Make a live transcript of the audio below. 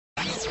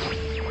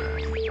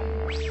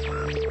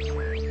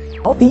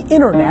The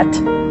internet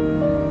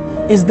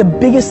is the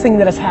biggest thing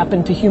that has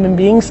happened to human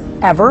beings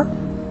ever.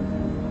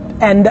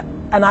 And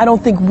I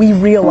don't think we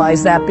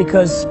realize that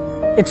because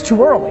it's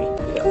too early.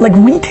 Like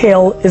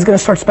retail is gonna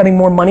start spending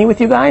more money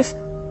with you guys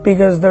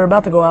because they're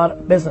about to go out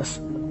of business.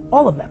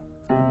 All of them.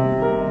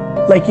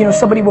 Like, you know,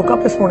 somebody woke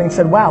up this morning and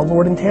said, wow,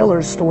 Lord &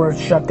 Taylor's store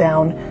shut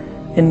down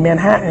in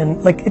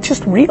Manhattan. Like, it's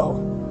just real.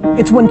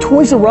 It's when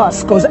Toys R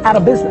Us goes out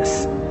of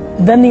business.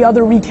 Then the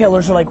other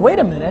retailers are like, wait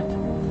a minute.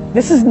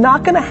 This is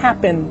not gonna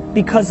happen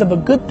because of a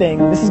good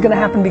thing. This is gonna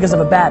happen because of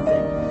a bad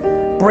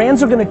thing.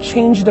 Brands are gonna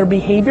change their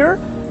behavior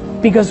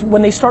because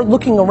when they start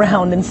looking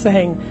around and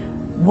saying,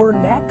 we're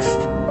next,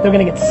 they're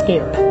gonna get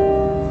scared.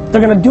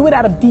 They're gonna do it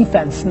out of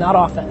defense, not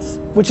offense,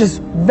 which is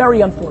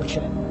very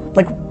unfortunate.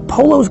 Like,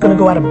 Polo's gonna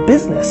go out of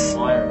business.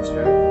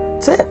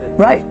 That's it,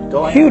 right?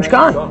 Huge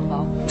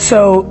gone.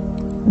 So,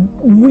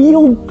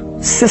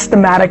 real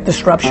systematic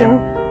disruption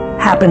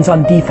happens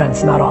on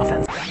defense, not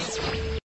offense.